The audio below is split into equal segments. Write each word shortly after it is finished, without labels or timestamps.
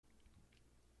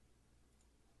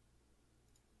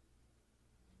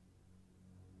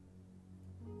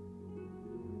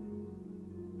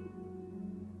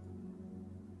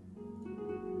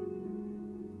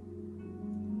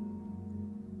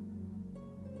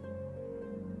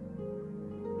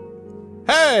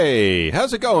Hey,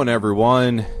 how's it going,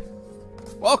 everyone?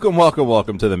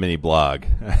 Welcome to the mini blog.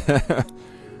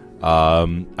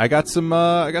 I got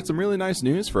some really nice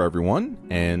news for everyone,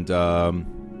 and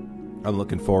I'm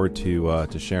looking forward to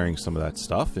sharing some of that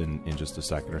stuff in just a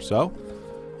second or so.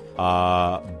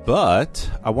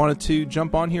 But I wanted to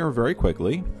jump on here very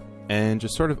quickly and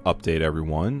just sort of update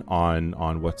everyone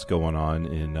on what's going on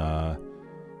in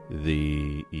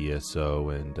the ESO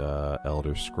and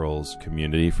Elder Scrolls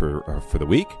community for the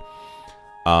week.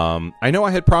 I know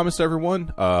I had promised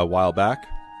everyone a while back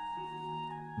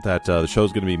that the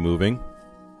show's going to be moving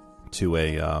to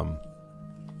a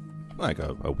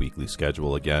weekly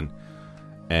schedule again,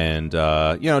 and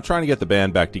trying to get the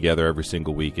band back together every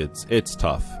single week, it's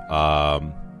tough.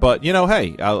 But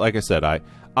hey, like I said,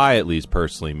 I at least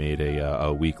personally made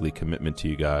a weekly commitment to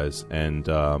you guys, and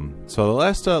so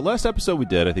the last episode we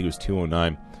did, I think it was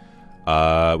 209.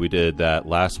 We did that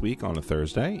last week on a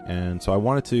Thursday, and so I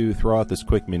wanted to throw out this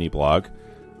quick mini blog,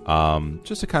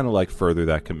 just to kind of like further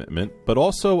that commitment. But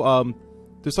also,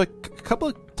 there's like a couple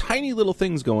of tiny little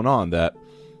things going on that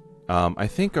I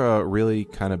think really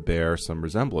kind of bear some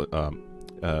resemblance,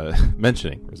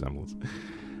 mentioning.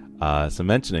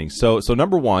 So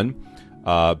number one.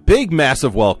 Big,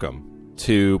 massive welcome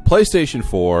to PlayStation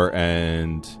 4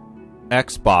 and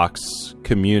Xbox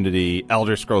community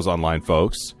Elder Scrolls Online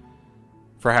folks.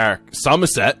 For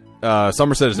Summerset.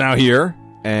 Summerset is now here,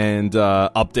 and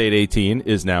Update 18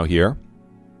 is now here.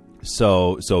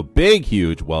 So big,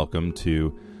 huge welcome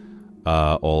to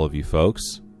all of you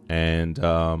folks. And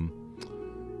here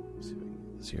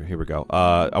we go.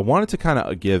 I wanted to kind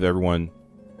of give everyone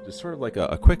just sort of like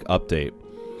a quick update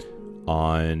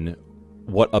on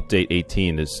what Update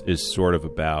 18 is sort of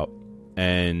about.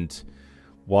 And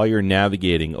while you're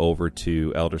navigating over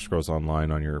to Elder Scrolls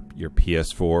Online on your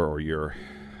PS4 or your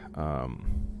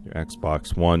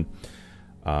Xbox One,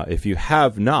 if you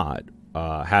have not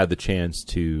had the chance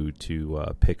to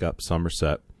pick up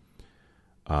Summerset,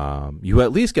 you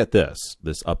at least get this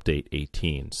Update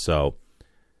 18. So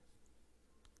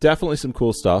definitely some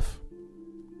cool stuff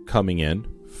coming in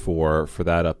for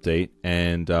that update.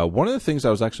 And one of the things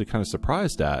I was actually kind of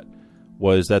surprised at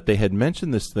was that they had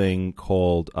mentioned this thing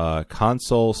called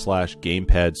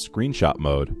console/gamepad screenshot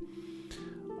mode.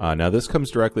 Now this comes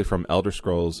directly from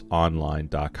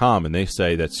ElderScrollsOnline.com, and they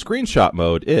say that screenshot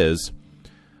mode is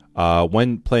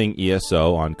when playing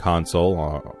ESO on console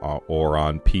or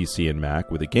on PC and Mac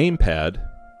with a gamepad,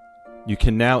 you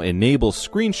can now enable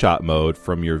screenshot mode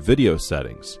from your video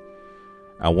settings.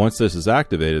 Now, once this is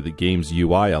activated, the game's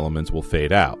UI elements will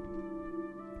fade out.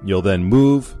 You'll then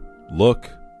move, look,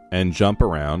 and jump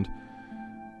around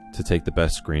to take the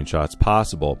best screenshots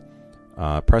possible.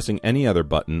 Pressing any other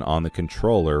button on the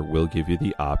controller will give you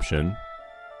the option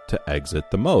to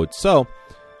exit the mode. So,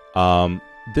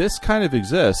 this kind of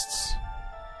exists.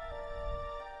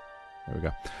 There we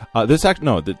go. It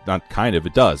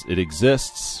does. It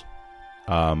exists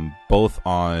both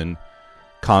on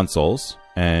consoles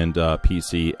and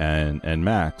PC and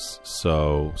Macs.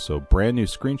 So brand new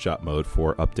screenshot mode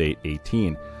for Update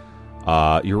 18.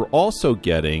 You're also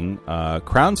getting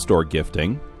Crown Store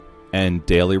gifting and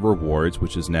daily rewards,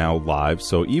 which is now live.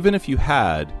 So even if you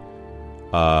had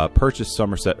purchased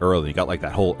Summerset early, you got like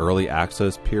that whole early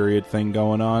access period thing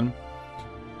going on,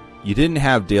 you didn't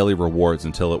have daily rewards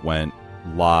until it went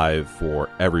live for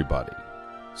everybody.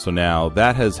 So now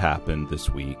that has happened this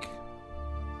week.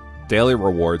 Daily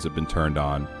rewards have been turned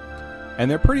on,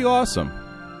 and they're pretty awesome.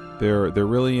 They're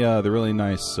really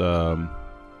nice,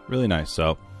 really nice.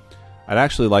 So I'd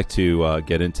actually like to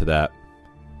get into that.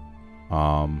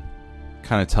 Kind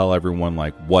of tell everyone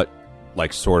like what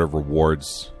sort of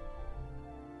rewards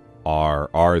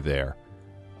are there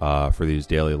for these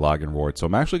daily login rewards. So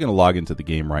I'm actually going to log into the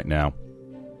game right now,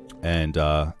 and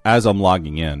as I'm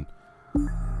logging in,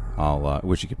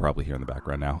 which you can probably hear in the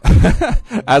background now.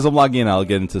 As I'm logging in, I'll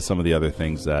get into some of the other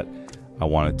things that I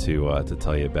wanted to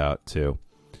tell you about too,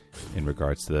 in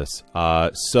regards to this.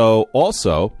 So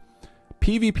also,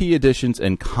 PvP additions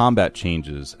and combat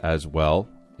changes as well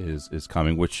is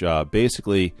coming, which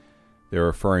basically they're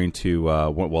referring to.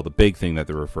 The big thing that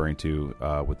they're referring to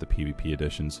with the PvP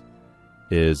additions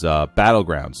is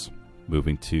Battlegrounds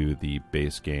moving to the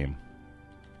base game.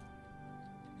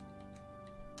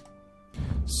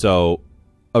 So,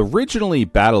 originally,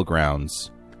 Battlegrounds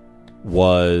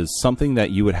was something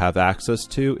that you would have access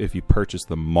to if you purchased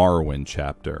the Morrowind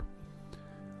chapter.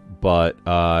 But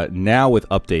now with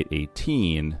Update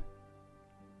 18,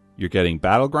 you're getting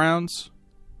Battlegrounds,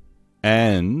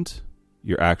 and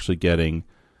you're actually getting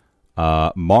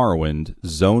Morrowind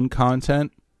zone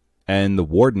content and the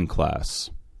Warden class.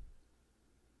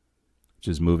 which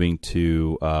is moving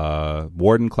to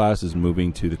Warden class is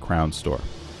moving to the Crown Store.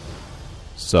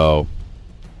 So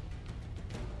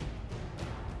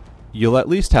you'll at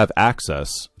least have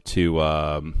access to,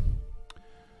 I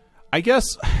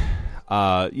guess,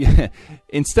 yeah,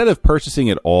 instead of purchasing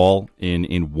it all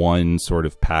in one sort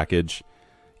of package,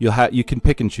 you can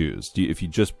pick and choose. If you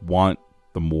just want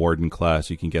the Warden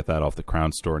class, you can get that off the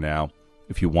Crown Store now.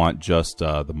 If you want just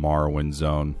the Morrowind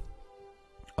zone,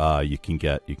 you can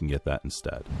get that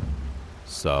instead.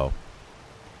 So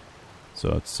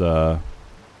it's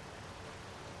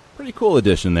pretty cool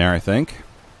addition there, I think.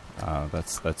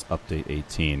 That's update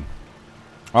 18.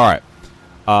 All right,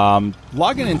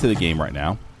 logging into the game right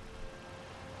now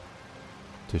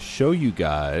to show you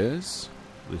guys,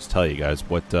 at least tell you guys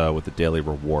what the daily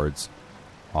rewards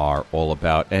are all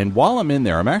about. And while I'm in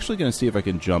there, I'm actually going to see if I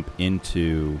can jump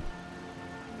into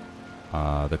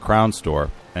the Crown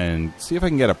Store and see if I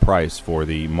can get a price for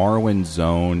the Morrowind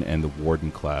Zone and the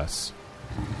Warden class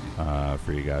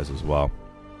for you guys as well.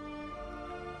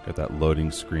 Got that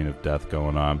loading screen of death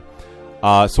going on.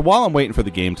 So while I'm waiting for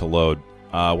the game to load,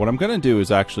 what I'm going to do is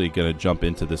actually going to jump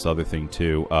into this other thing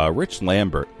too. Rich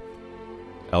Lambert,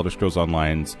 Elder Scrolls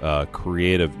Online's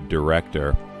creative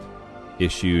director,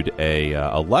 issued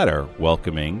a letter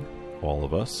welcoming all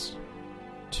of us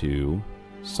to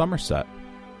Summerset.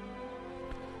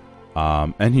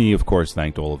 And he, of course,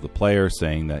 thanked all of the players,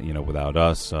 saying that, without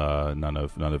us, none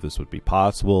of this would be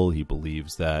possible. He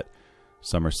believes that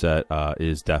Summerset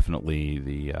is definitely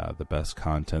the best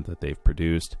content that they've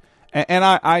produced, and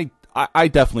I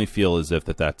definitely feel as if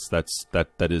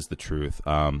that is the truth.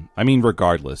 I mean,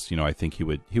 regardless, I think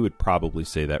he would probably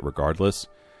say that regardless.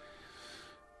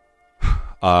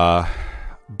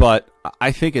 But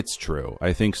I think it's true.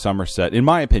 I think Summerset, in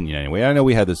my opinion, anyway. I know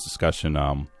we had this discussion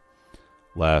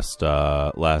last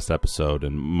episode,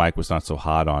 and Mike was not so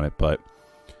hot on it, but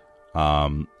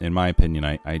in my opinion,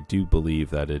 I do believe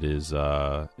that it is,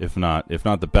 if not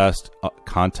the best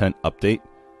content update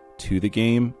to the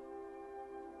game,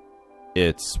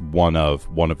 it's one of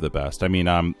the best. I mean,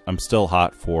 I'm still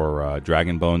hot for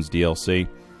Dragon Bones DLC.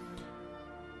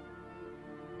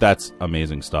 That's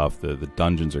amazing stuff. The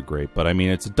dungeons are great, but I mean,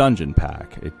 it's a dungeon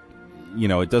pack. It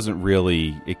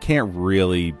can't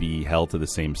really be held to the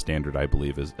same standard, I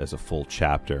believe, as a full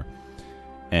chapter.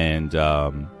 And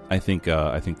I think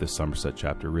the Summerset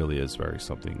chapter really is very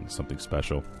something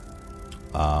special.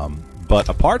 But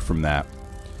apart from that,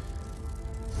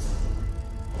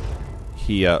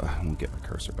 let me get my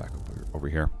cursor back over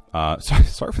here.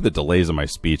 Sorry for the delays in my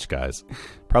speech, guys.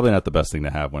 Probably not the best thing to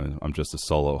have when I'm just a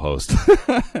solo host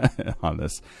on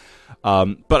this.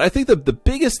 But I think the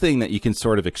biggest thing that you can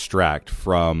sort of extract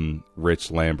from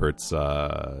Rich Lambert's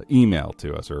email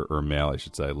to us, or mail, I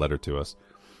should say, letter to us,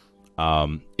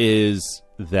 is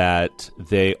that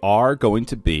they are going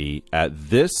to be at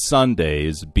this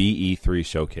Sunday's BE3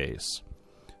 showcase.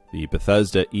 The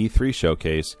Bethesda E3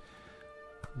 showcase.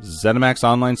 ZeniMax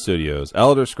Online Studios,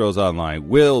 Elder Scrolls Online,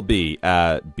 will be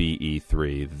at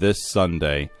BE3 this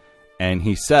Sunday. And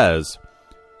he says,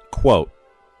 quote,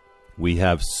 "We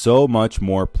have so much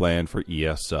more planned for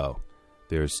ESO.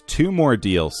 There's 2 more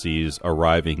DLCs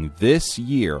arriving this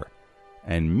year,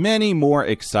 and many more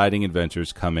exciting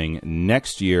adventures coming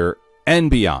next year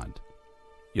and beyond.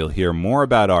 You'll hear more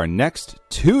about our next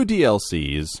 2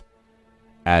 DLCs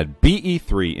at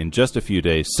BE3 in just a few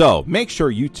days, so make sure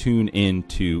you tune in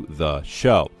to the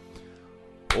show."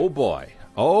 Oh boy.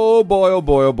 Oh boy, oh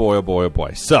boy, oh boy, oh boy, oh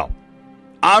boy. So,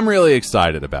 I'm really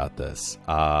excited about this,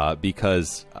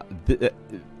 because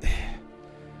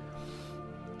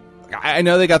I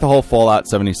know they got the whole Fallout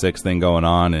 76 thing going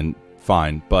on, and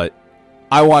fine, but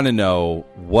I want to know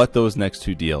what those next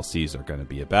 2 DLCs are going to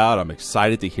be about. I'm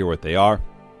excited to hear what they are.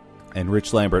 And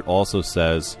Rich Lambert also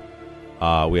says,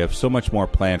 we have so much more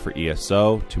planned for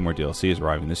ESO, 2 more DLCs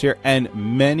arriving this year, and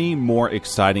many more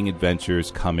exciting adventures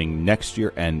coming next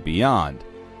year and beyond.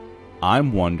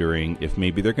 I'm wondering if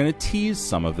maybe they're going to tease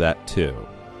some of that too.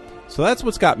 So that's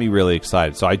what's got me really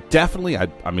excited. So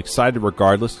I'm excited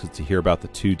regardless to hear about the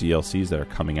 2 DLCs that are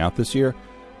coming out this year,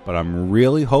 but I'm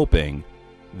really hoping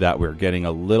that we're getting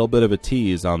a little bit of a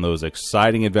tease on those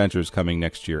exciting adventures coming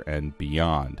next year and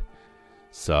beyond.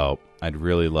 So I'd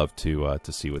really love to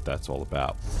see what that's all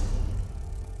about.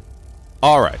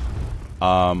 All right,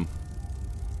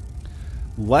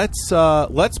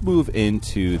 let's move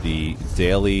into the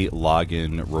daily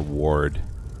login reward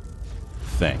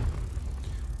thing.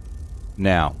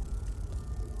 Now,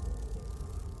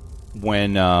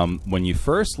 when you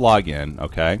first log in,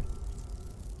 okay,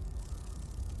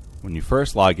 when you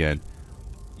first log in,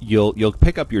 you'll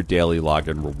pick up your daily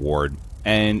login reward,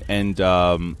 and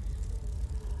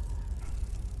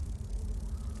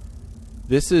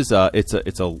This is it's a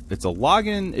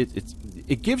login.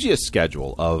 It gives you a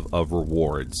schedule of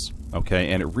rewards.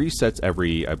 Okay, and it resets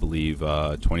every, I believe,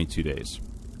 22 days.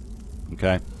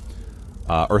 Okay,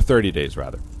 or 30 days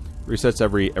rather. Resets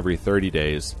every 30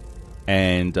 days,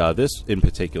 and this in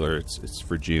particular, it's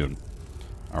for June.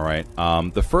 All right.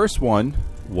 The first one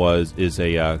is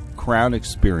a crown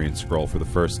experience scroll for the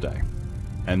first day,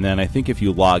 and then I think if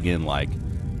you log in like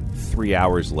 3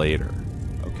 hours later,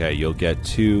 okay, you'll get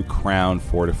 2 crown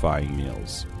fortifying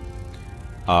meals.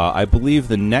 I believe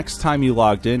the next time you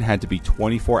logged in had to be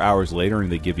 24 hours later, and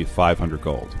they give you 500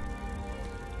 gold.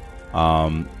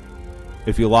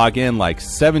 If you log in like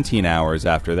 17 hours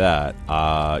after that,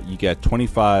 you get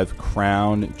 25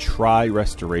 crown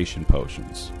tri-restoration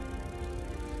potions.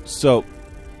 So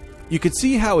you could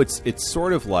see how it's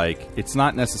sort of like, it's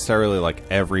not necessarily like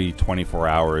every 24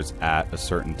 hours at a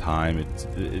certain time.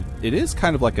 It is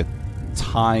kind of like a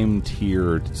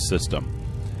time-tiered system.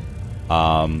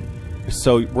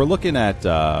 So we're looking at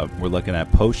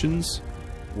potions.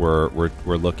 We're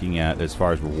looking at, as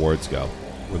far as rewards go,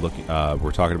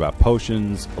 we're talking about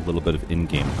potions, a little bit of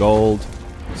in-game gold,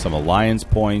 some alliance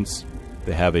points.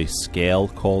 They have a scale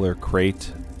caller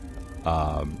crate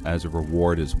as a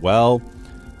reward as well.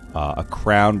 A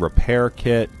crown repair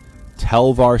kit,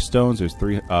 Telvar stones. There's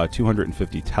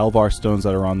 250 Telvar stones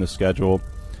that are on the schedule.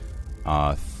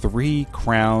 3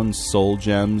 crown soul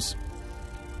gems.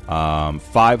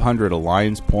 500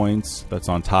 alliance points. That's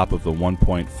on top of the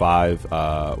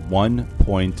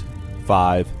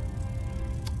 1.5.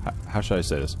 How should I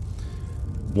say this?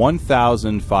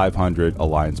 1,500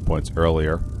 alliance points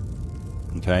earlier.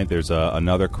 Okay, there's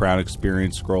another crown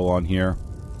experience scroll on here.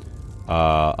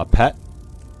 A pet,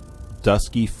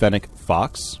 Dusky Fennec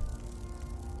Fox.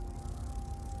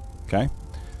 Okay.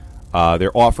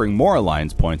 They're offering more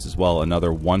alliance points as well,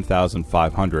 another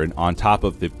 1,500 on top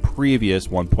of the previous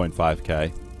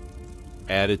 1.5k,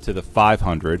 added to the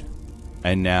 500,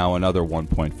 and now another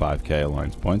 1.5k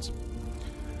alliance points.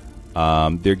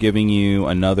 They're giving you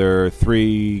another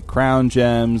 3 crown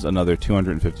gems, another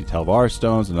 250 Telvar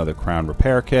stones, another crown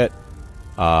repair kit,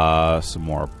 some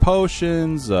more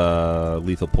potions,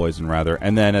 lethal poison rather,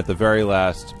 and then at the very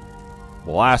last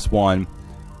one,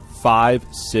 5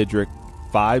 Psijic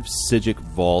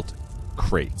Vault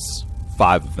crates,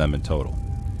 5 of them in total.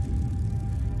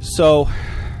 So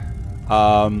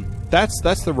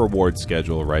that's the reward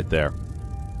schedule right there.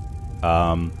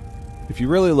 If you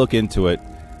really look into it,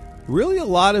 really a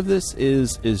lot of this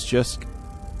is just,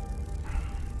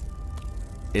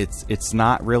 it's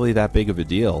not really that big of a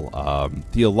deal.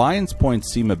 The alliance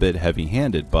points seem a bit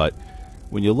heavy-handed, but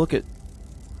when you look at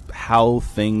how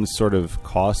things sort of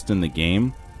cost in the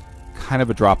game, kind of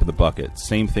a drop in the bucket.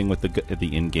 Same thing with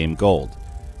the in-game gold.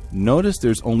 Notice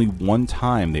there's only one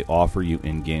time they offer you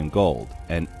in-game gold,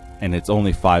 and it's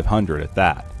only 500 at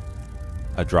that.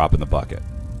 A drop in the bucket.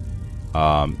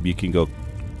 You can go,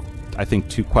 I think,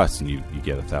 2 quests and you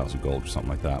get 1,000 gold or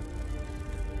something like that.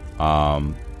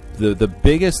 The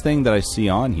biggest thing that I see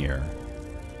on here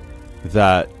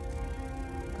that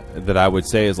I would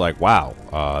say is like, wow,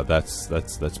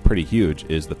 that's pretty huge,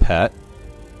 is the pet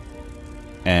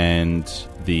and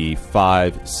the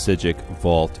 5 Psijic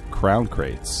Vault crown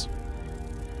crates.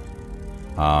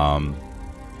 Yeah,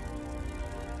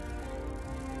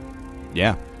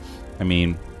 I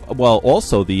mean, well,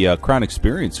 also the crown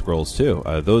experience scrolls too.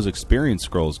 Those experience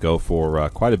scrolls go for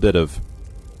quite a bit of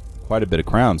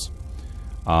crowns.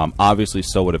 Obviously,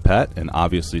 so would a pet, and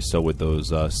obviously so would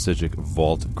those Psijic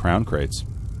Vault crown crates.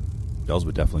 Those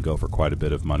would definitely go for quite a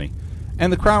bit of money.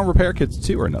 And the crown repair kits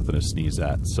too are nothing to sneeze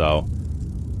at. So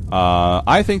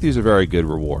I think these are very good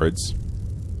rewards.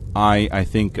 I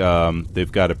think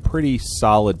they've got a pretty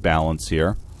solid balance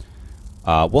here.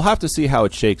 We'll have to see how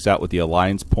it shakes out with the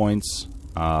alliance points.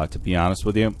 To be honest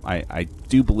with you, I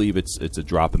do believe it's a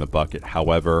drop in the bucket.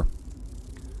 However,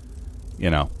 you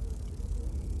know,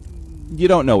 you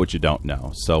don't know what you don't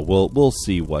know. So we'll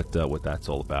see what that's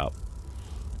all about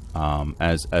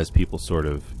as people sort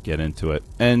of get into it.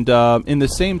 And in the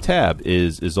same tab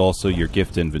is also your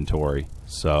gift inventory.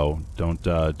 So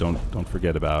don't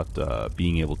forget about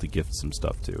being able to gift some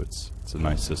stuff too. It's a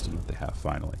nice system that they have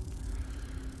finally.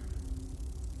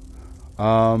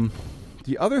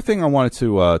 The other thing I wanted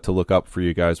to look up for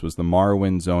you guys was the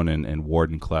Morrowind Zone and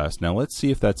Warden class. Now let's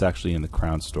see if that's actually in the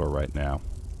Crown Store right now.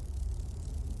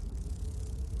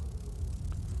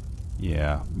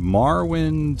 Yeah,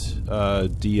 Morrowind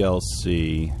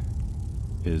DLC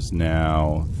is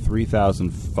now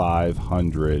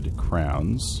 3,500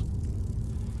 crowns.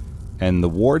 And the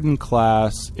Warden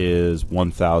class is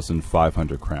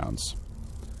 1,500 crowns.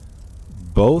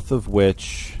 Both of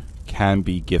which can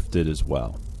be gifted as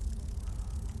well.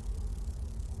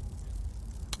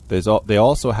 They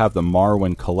also have the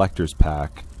Morrowind Collector's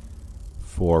Pack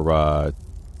for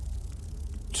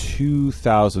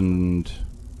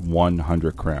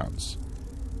 2,100 crowns.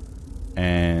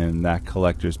 And that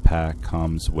Collector's Pack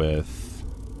comes with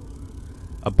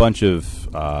a bunch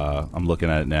of, I'm looking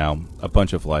at it now, a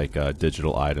bunch of like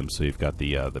digital items. So you've got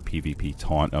the PvP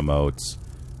taunt emotes,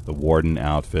 the Warden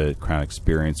outfit, Crown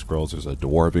Experience scrolls. There's a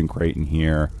Dwarven crate in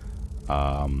here.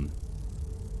 2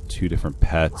 different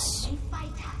pets.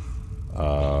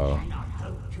 A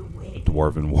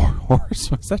Dwarven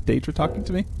Warhorse. Is that Daedra talking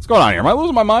to me? What's going on here? Am I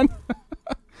losing my mind?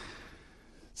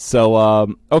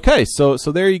 So okay, so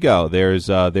there you go. There's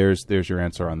your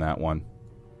answer on that one.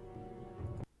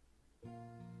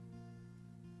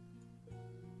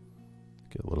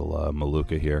 Get a little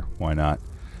Maluka here. Why not?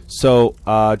 So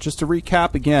just to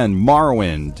recap again,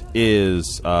 Morrowind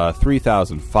is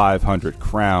 3,500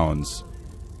 crowns,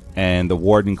 and the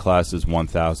Warden class is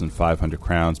 1,500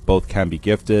 crowns. Both can be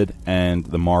gifted, and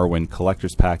the Morrowind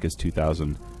Collector's Pack is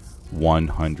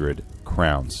 2,100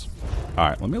 crowns. All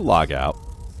right, let me log out.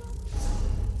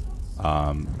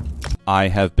 I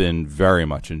have been very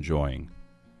much enjoying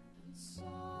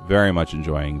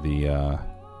the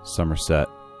Summerset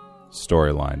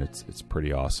storyline. It's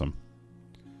pretty awesome.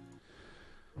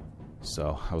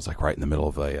 So I was like right in the middle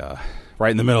of like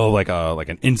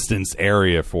an instance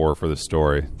area for the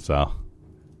story. So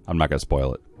I'm not gonna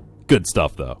spoil it. Good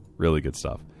stuff though, really good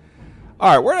stuff.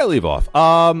 All right, where did I leave off?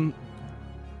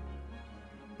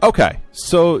 Okay,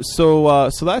 so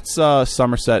that's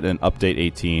Summerset and Update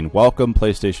 18. Welcome,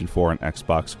 PlayStation 4 and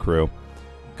Xbox crew.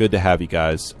 Good to have you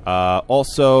guys.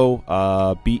 Also,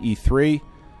 BE3,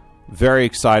 very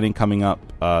exciting, coming up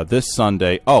this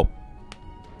Sunday. Oh,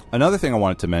 another thing I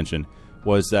wanted to mention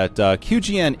was that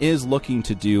QGN is looking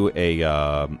to do a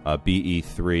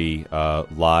BE3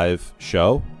 live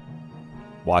show,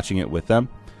 watching it with them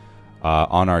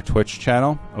on our Twitch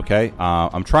channel. Okay,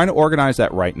 I'm trying to organize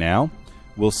that right now.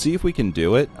 We'll see if we can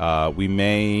do it. We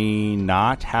may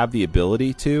not have the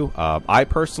ability to. I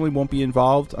personally won't be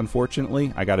involved,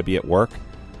 unfortunately. I got to be at work.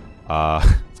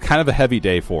 It's kind of a heavy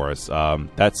day for us.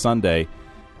 That Sunday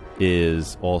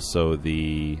is also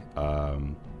the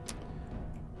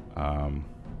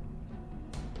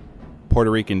Puerto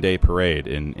Rican Day Parade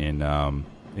in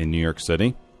New York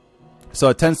City. So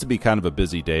it tends to be kind of a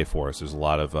busy day for us. There's a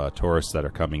lot of tourists that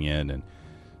are coming in, and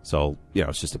so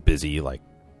it's just a busy, like,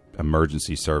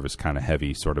 emergency service kind of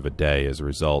heavy sort of a day as a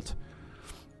result.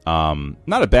 Not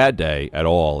a bad day at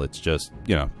all. It's just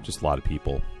just a lot of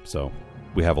people, so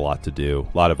we have a lot to do,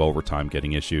 a lot of overtime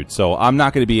getting issued. So I'm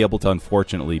not going to be able to,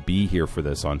 unfortunately, be here for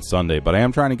this on Sunday, but I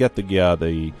am trying to get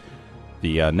the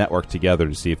network together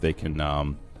to see if they can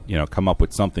come up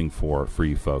with something for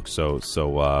you folks.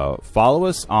 So follow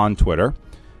us on Twitter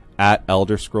at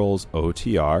Elder Scrolls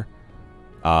OTR,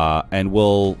 and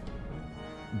we'll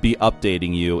be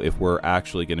updating you if we're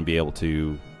actually going to be able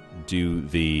to do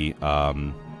the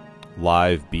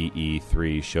live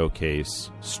BE3 showcase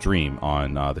stream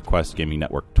on the Quest Gaming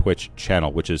Network Twitch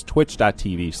channel, which is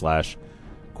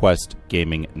twitch.tv/Quest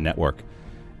Gaming Network.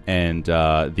 And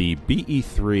the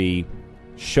BE3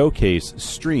 showcase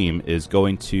stream is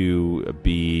going to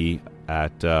be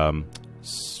at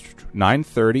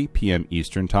 9:30 p.m.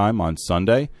 Eastern Time on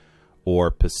Sunday,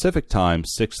 or Pacific Time,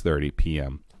 6:30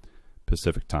 p.m.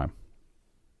 Pacific Time.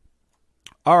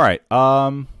 All right.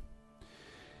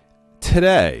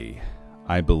 Today,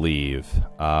 I believe,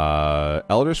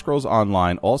 Elder Scrolls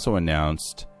Online also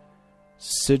announced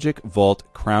Psijic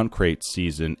Vault Crown Crate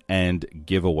Season End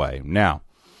Giveaway. Now,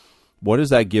 what does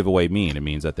that giveaway mean? It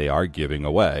means that they are giving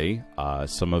away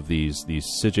some of these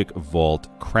Psijic Vault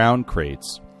Crown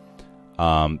Crates.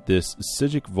 This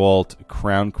Psijic Vault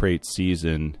Crown Crate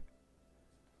Season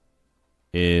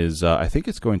is, I think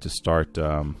it's going to start,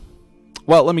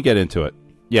 well, let me get into it.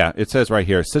 Yeah, it says right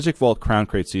here, Psijic Vault Crown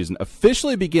Crate Season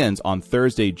officially begins on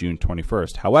Thursday, June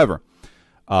 21st. However,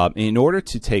 in order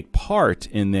to take part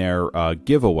in their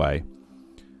giveaway,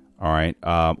 all right,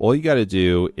 all you got to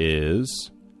do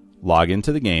is log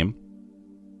into the game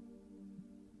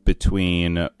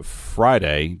between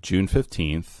Friday, June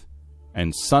 15th,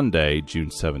 and Sunday, June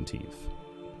 17th.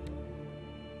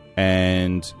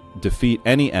 And defeat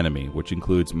any enemy, which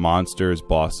includes monsters,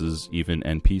 bosses, even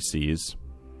NPCs.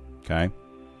 Okay?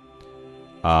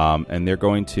 And they're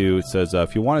going to, it says,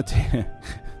 if you want to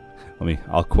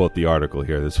I'll quote the article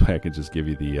here. This way I can just give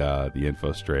you the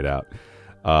info straight out.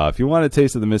 If you want a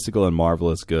taste of the mystical and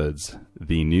marvelous goods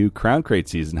the new Crown Crate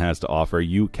season has to offer,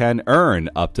 you can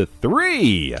earn up to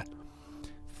three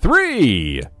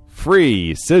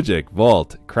free Psijic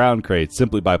Vault Crown Crates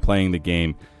simply by playing the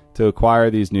game. To acquire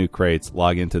these new crates,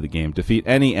 log into the game. Defeat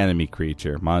any enemy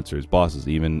creature, monsters, bosses,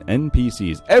 even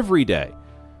NPCs every day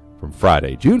from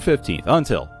Friday, June 15th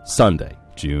until Sunday,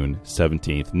 June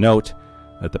 17th. Note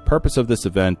that the purpose of this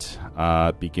event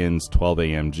begins 12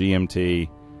 a.m. GMT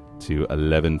to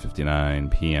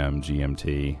 11:59 p.m.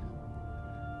 GMT.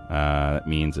 That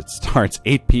means it starts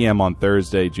 8 p.m. on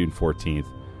Thursday, June 14th,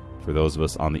 for those of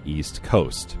us on the East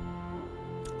Coast.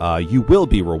 You will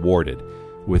be rewarded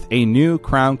with a new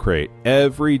Crown Crate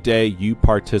every day you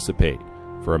participate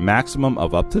for a maximum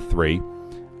of up to 3,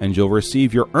 and you'll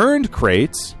receive your earned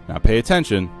crates. Now pay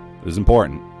attention, this is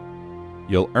important.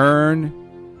 You'll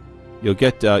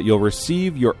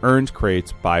receive your earned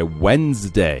crates by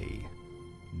Wednesday,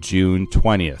 June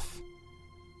 20th.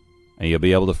 And you'll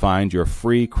be able to find your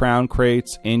free Crown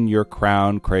Crates in your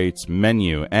Crown Crates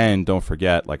menu. And don't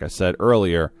forget, like I said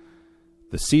earlier,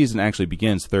 the season actually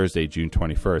begins Thursday, June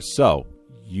 21st. So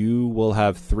you will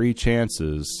have 3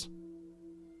 chances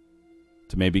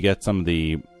to maybe get some of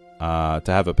the to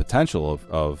have a potential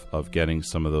of getting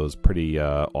some of those pretty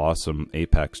awesome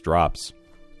Apex drops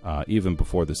even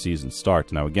before the season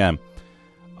starts. Now again,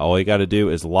 all you got to do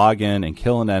is log in and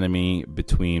kill an enemy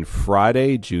between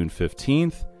Friday, June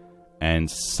 15th and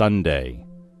Sunday,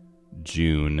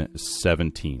 June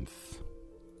 17th.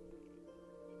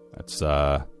 That's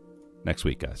next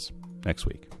week, guys. Next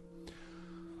week.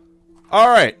 All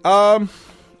right. On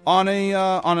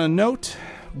a note,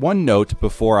 one note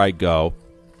before I go.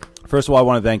 First of all, I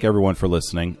want to thank everyone for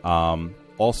listening.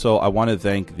 Also, I want to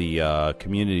thank the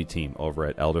community team over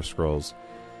at Elder Scrolls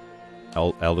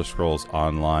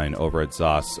Online over at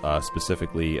ZOS,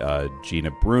 specifically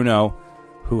Gina Bruno,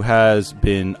 who has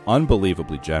been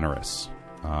unbelievably generous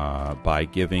by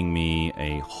giving me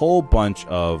a whole bunch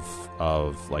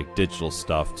of like digital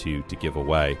stuff to give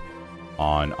away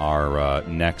on our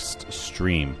next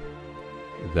stream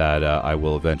that I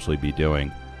will eventually be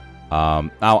doing.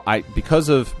 Now, because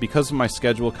of my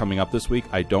schedule coming up this week,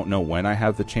 I don't know when I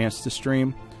have the chance to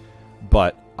stream,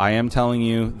 but I am telling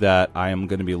you that I am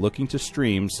going to be looking to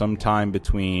stream sometime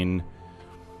between,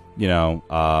 let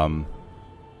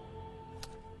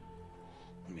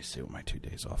me see what my 2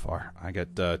 days off are. I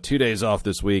got 2 days off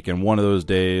this week, and one of those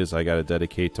days I got to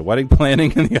dedicate to wedding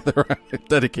planning, and the other I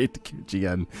dedicate to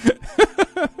QGN.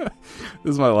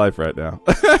 This is my life right now.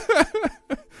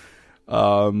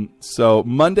 So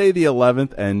Monday the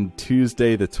 11th and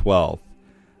Tuesday the 12th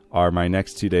are my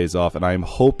next 2 days off, and I'm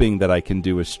hoping that I can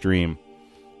do a stream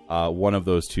one of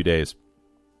those 2 days.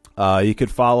 You could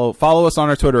follow us on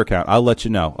our Twitter account. I'll let you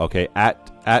know, okay,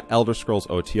 at Elder Scrolls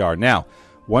OTR. Now,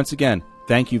 once again,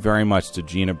 thank you very much to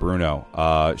Gina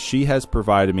Bruno. She has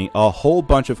provided me a whole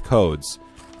bunch of codes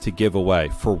to give away.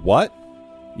 For what,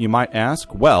 you might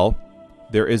ask? Well,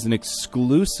 there is an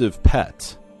exclusive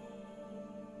pet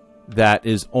that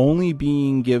is only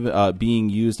being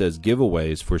used as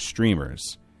giveaways for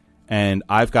streamers, and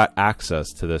I've got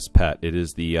access to this pet. It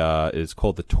is it's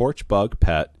called the Torchbug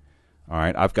pet. All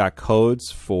right, I've got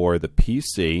codes for the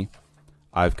PC.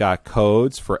 I've got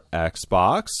codes for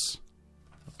Xbox.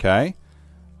 Okay,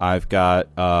 I've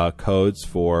got codes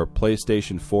for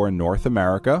PlayStation 4 North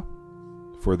America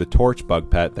for the Torchbug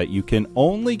pet that you can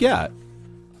only get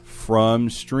from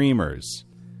streamers.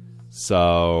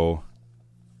 So,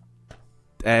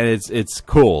 and it's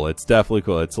cool. It's definitely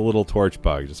cool. It's a little torch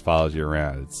bug. Just follows you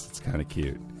around. It's kind of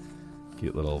cute.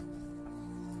 Cute little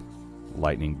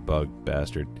lightning bug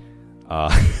bastard. All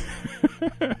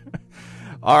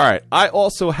right. I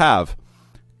also have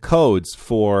codes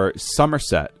for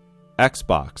Summerset,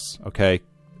 Xbox. Okay.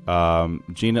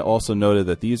 Gina also noted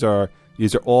that these are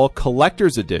all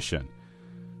collector's edition.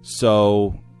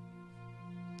 So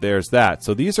there's that.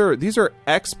 So these are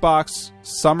Xbox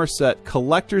Summerset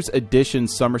Collector's Edition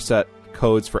Summerset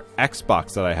codes for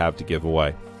Xbox that I have to give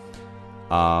away,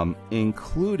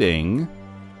 including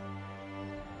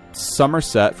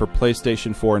Summerset for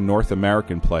PlayStation 4 North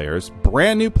American players,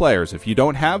 brand new players. If you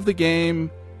don't have the game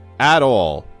at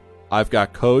all, I've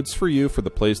got codes for you for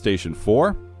the PlayStation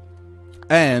 4,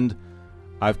 and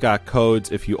I've got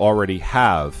codes if you already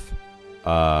have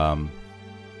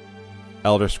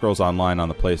Elder Scrolls Online on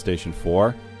the PlayStation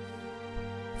 4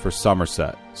 for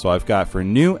Summerset. So I've got, for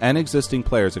new and existing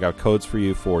players, I got codes for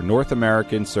you for North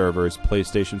American servers,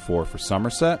 PlayStation 4 for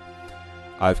Summerset.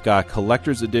 I've got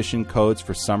Collector's Edition codes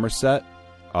for Summerset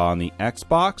on the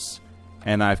Xbox.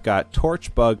 And I've got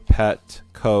Torchbug Pet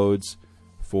codes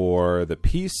for the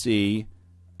PC,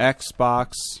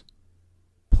 Xbox,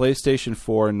 PlayStation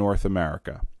 4 North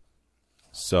America.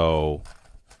 So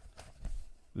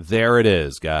there it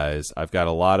is, guys. I've got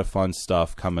a lot of fun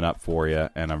stuff coming up for you,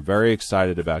 and I'm very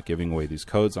excited about giving away these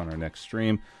codes on our next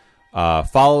stream.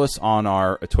 Follow us on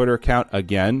our Twitter account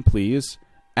again, please,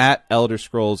 at Elder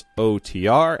Scrolls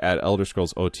OTR,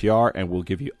 and we'll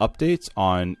give you updates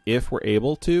on if we're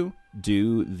able to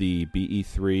do the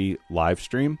BE3 live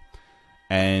stream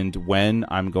and when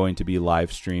I'm going to be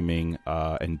live streaming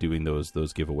and doing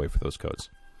those giveaway for those codes.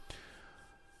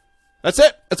 That's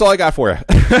it. That's all I got for you.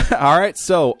 All right.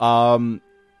 So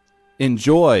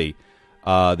enjoy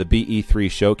the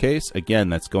BE3 showcase. Again,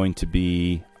 that's going to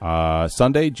be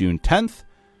Sunday, June 10th.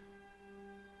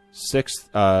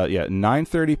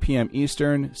 9:30 p.m.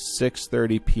 Eastern,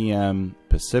 6:30 p.m.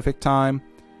 Pacific time.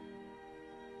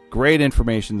 Great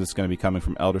information that's going to be coming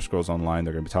from Elder Scrolls Online.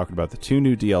 They're going to be talking about the 2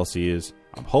 new DLCs.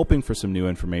 I'm hoping for some new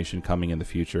information coming in the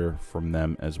future from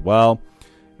them as well.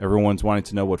 Everyone's wanting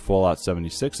to know what Fallout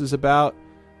 76 is about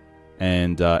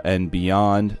and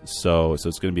beyond. So it's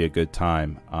going to be a good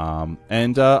time.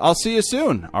 And I'll see you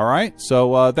soon. All right.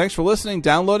 So thanks for listening,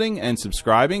 downloading, and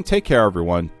subscribing. Take care,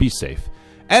 everyone. Be safe.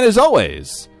 And as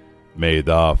always, may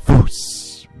the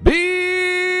Force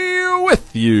be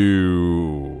with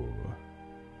you.